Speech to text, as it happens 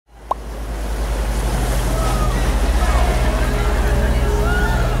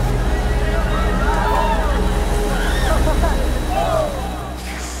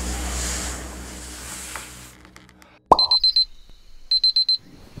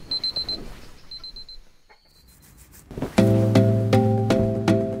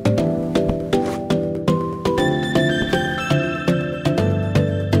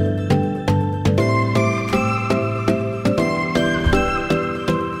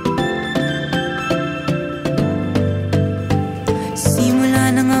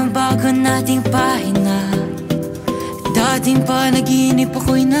nating pahina. Dating panaginip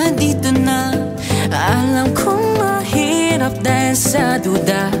ako'y nandito na. Alam kong mahirap dahil sa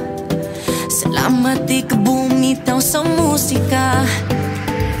duda. Salamat di ka bumitaw sa musika.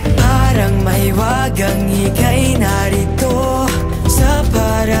 Parang may wagang ika'y narito sa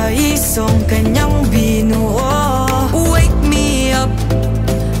paraisong kanyang binuo. Wake me up,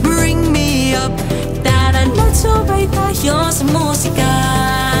 bring me up. Tara nagsabay tayo sa musika.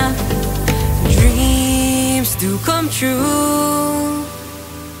 Dreams do come true.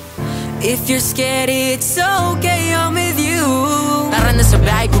 If you're scared, it's okay, I'm with you. Tara na sa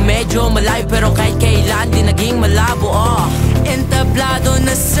bahay ko medyo malayo, pero kahit kailan di naging malabo. Entablado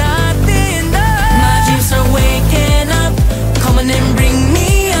na sa atin. My dreams are waking up. Come on and bring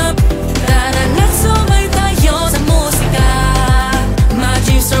me up. Tara na sumay tayo sa musika. My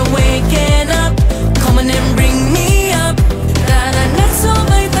dreams are waking up. Come on and bring me up. Tara na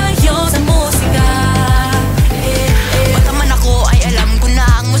sumay tayo sa musika. Bata man ako ay alam ko na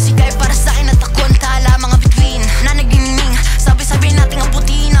ang musika ay para sa akin at ako ang tala. Mga bituin na nagdiniming, sabi-sabi natin ang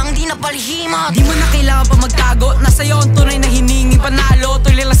puti na ang di napalihimat. Di mo na kailangan pa magtago, nasa iyo ang tunay na hiningi panalo.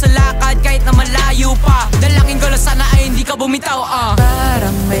 Tuloy lang sa lakad kahit na malayo pa. Dalangin ko lang sana ay hindi ka bumitaw.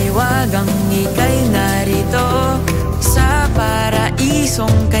 Parang may wagang ika'y narito sa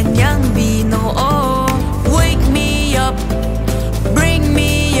paraisong kanyang binuo. Wake me up, bring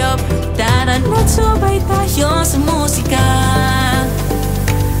me up. Tara nagsabay tayo sa musika.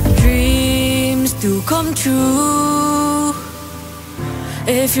 Dreams do come true.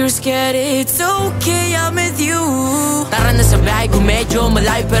 If you're scared, it's okay, I'm with you. Tara na sa bahay ko medyo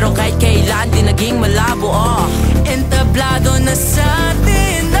malayo, pero kahit kailan di naging malabo. Entablado na sa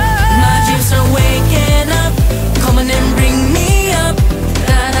atin. My dreams are waking up. Come on and bring me up.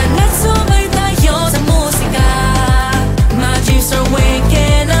 Tara nagsabay tayo sa musika. My dreams are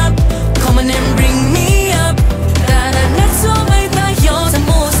waking up. Come on and bring me up. Tara nagsabay tayo sa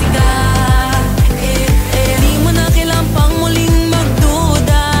musika. Di mo na kailangan pang muling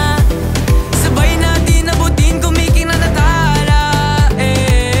magduda. Sabay natin abutin kumiking na natala.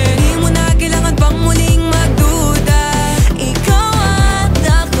 Di mo na kailangan pang muling magduda. Ikaw at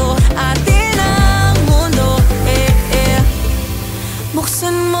ako, atin ang mundo.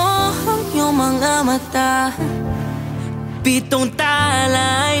 Buksan mo ang iyong mga mata. Pitong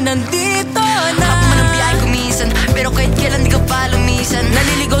tala ay nandito na. Ako man ang biyahe ko minsan, pero kahit kailan di ka pa lumisan.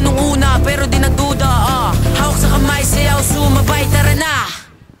 Naliligaw nung una pero di nagduda. Hawak sa kamay, sayaw, sumabay, tara na.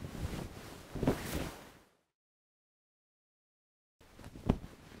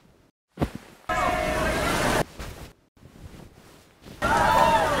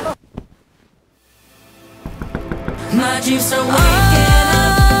 My dreams are waking